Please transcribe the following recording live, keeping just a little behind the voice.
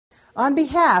On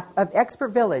behalf of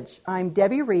Expert Village, I'm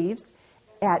Debbie Reeves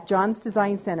at John's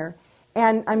Design Center,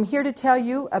 and I'm here to tell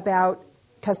you about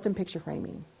custom picture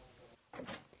framing.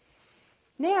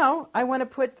 Now I want to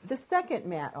put the second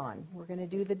mat on. We're going to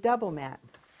do the double mat.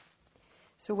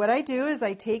 So what I do is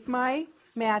I take my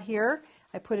mat here,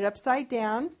 I put it upside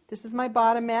down. This is my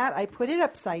bottom mat. I put it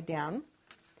upside down.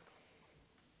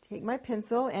 Take my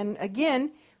pencil, and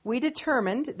again, we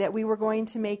determined that we were going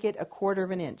to make it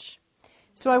 1/4 inch.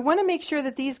 So I want to make sure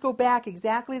that these go back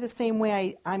exactly the same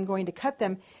way I'm going to cut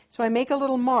them. So I make a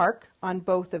little mark on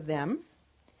both of them,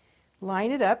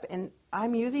 line it up, and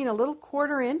I'm using a little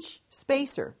 1/4 inch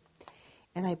spacer.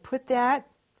 And I put that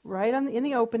right in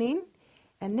the opening,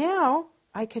 and now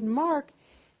I can mark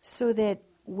so that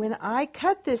when I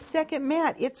cut this second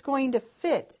mat, it's going to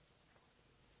fit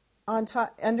on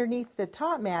top, underneath the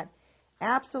top mat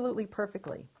absolutely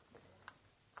perfectly.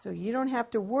 So you don't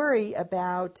have to worry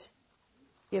about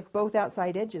if both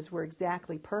outside edges were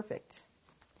exactly perfect,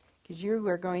 because you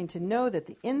are going to know that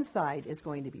the inside is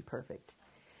going to be perfect.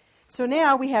 So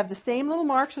now we have the same little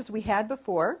marks as we had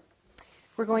before.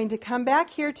 We're going to come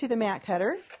back here to the mat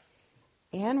cutter,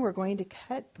 and we're going to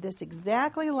cut this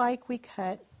exactly like we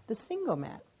cut the single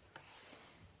mat.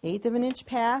 1/8 inch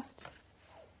past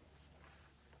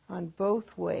on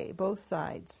both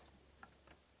sides.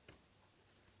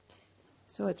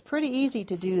 So it's pretty easy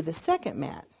to do the second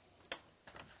mat.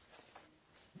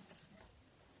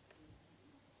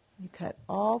 You cut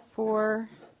all 4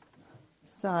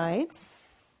 sides.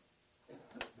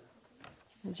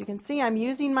 As you can see, I'm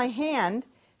using my hand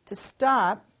to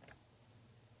stop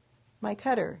my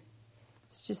cutter.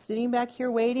 It's just sitting back here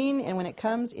waiting, and when it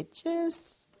comes, it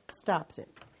just stops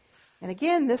it. And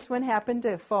again, this one happened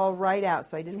to fall right out,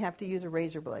 so I didn't have to use a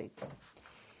razor blade.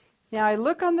 Now I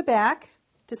look on the back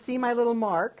to see my little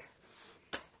mark.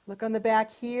 Look on the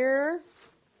back here,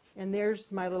 and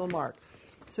there's my little mark.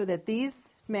 So that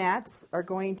these mats are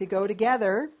going to go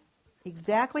together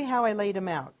exactly how I laid them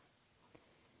out.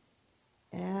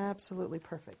 Absolutely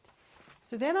perfect.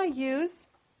 So then I use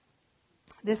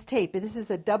this tape. This is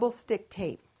a double stick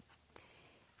tape.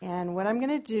 And what I'm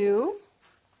going to do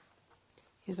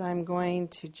is I'm going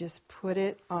to just put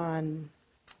it on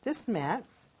this mat.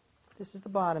 This is the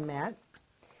bottom mat.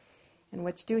 And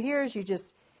what you do here is you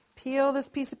just peel this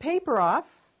piece of paper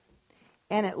off,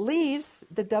 and it leaves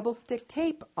the double stick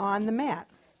tape on the mat.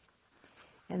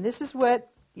 And this is what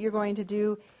you're going to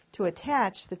do to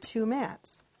attach the 2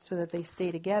 mats so that they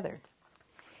stay together.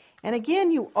 And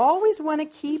again, you always want to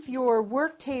keep your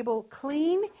work table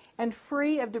clean and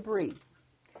free of debris.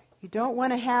 You don't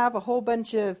want to have a whole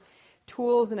bunch of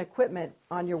tools and equipment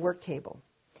on your work table.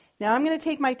 Now I'm going to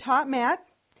take my top mat,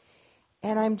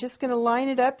 and I'm just going to line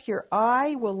it up. Your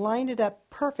eye will line it up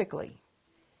perfectly.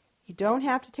 You don't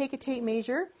have to take a tape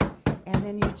measure, and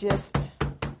then you just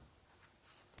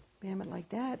bam it like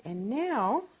that. And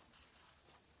now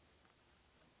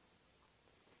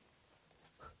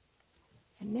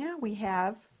we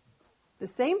have the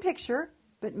same picture,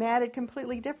 but matted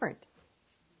completely different.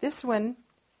 This one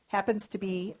happens to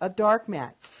be a dark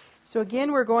mat. So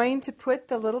again, we're going to put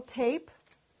the little tape,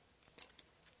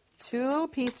 2 little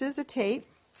pieces of tape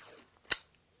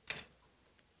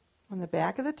on the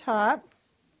back of the top.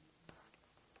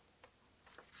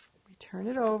 We turn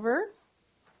it over,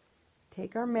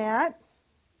 take our mat,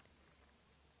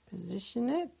 position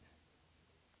it.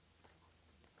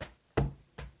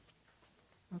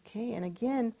 Okay, and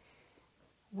again,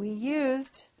 we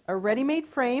used a ready-made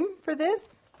frame for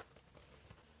this.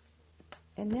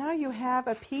 And now you have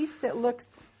a piece that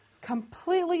looks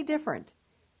completely different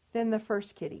than the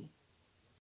first kitty.